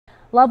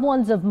Loved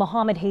ones of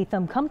Mohammed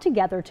Haitham come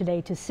together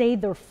today to say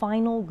their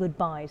final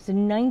goodbyes. The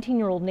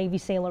 19-year-old Navy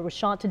sailor was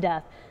shot to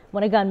death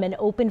when a gunman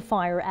opened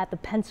fire at the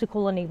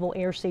Pensacola Naval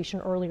Air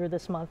Station earlier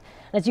this month.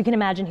 As you can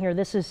imagine here,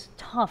 this is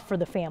tough for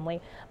the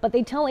family, but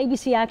they tell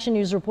ABC Action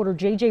News reporter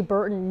J.J.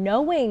 Burton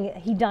knowing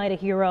he died a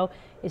hero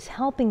is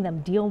helping them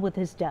deal with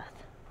his death.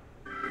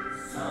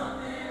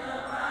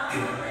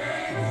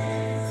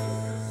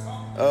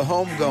 A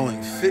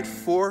homegoing, fit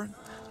for,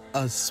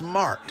 a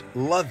smart,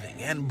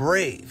 loving, and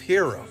brave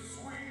hero.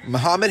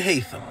 Mohammed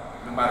Haitham.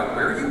 No matter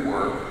where you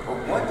were or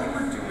what you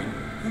were doing,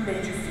 he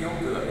made you feel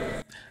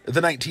good. The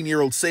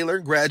 19-year-old sailor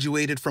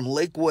graduated from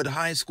Lakewood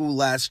High School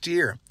last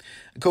year.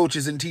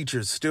 Coaches and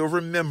teachers still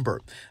remember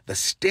the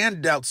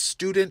standout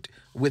student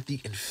with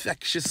the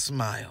infectious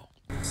smile.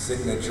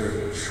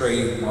 Signature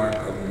trademark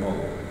of Mo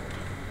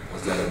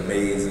was that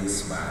amazing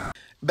smile.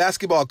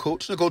 Basketball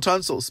coach Nicole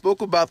Tunsil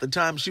spoke about the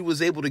time she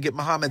was able to get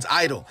Mohammed's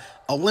idol,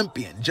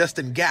 Olympian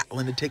Justin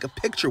Gatlin, to take a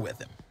picture with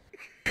him.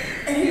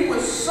 And he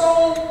was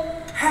so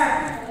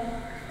happy.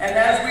 And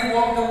as we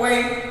walked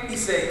away, he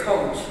said,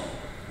 "Coach,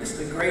 this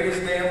is the greatest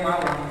day of my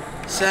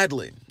life."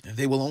 Sadly,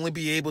 they will only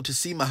be able to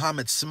see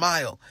Mohammed's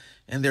smile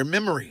in their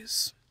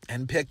memories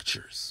and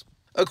pictures.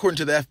 According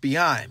to the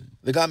FBI,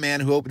 the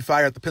gunman who opened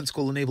fire at the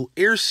Pensacola Naval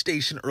Air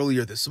Station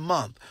earlier this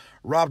month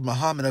robbed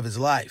Mohammed of his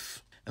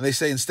life. And they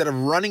say instead of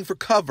running for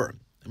cover,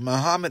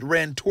 Mohammed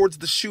ran towards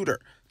the shooter,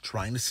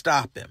 trying to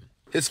stop him.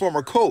 His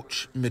former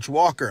coach, Mitch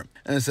Walker,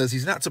 says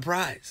he's not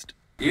surprised.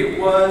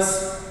 It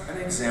was an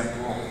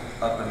example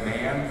of the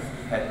man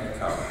he had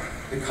become.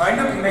 The kind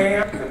of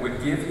man that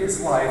would give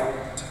his life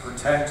to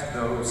protect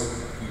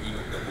those he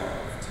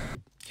loved.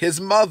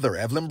 His mother,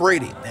 Evelyn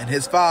Brady, and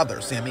his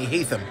father, Sammy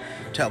Haitham,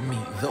 tell me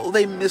though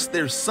they miss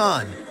their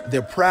son,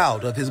 they're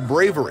proud of his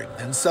bravery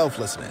and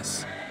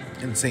selflessness.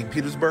 In St.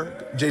 Petersburg,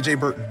 J.J.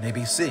 Burton,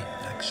 ABC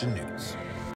Action News.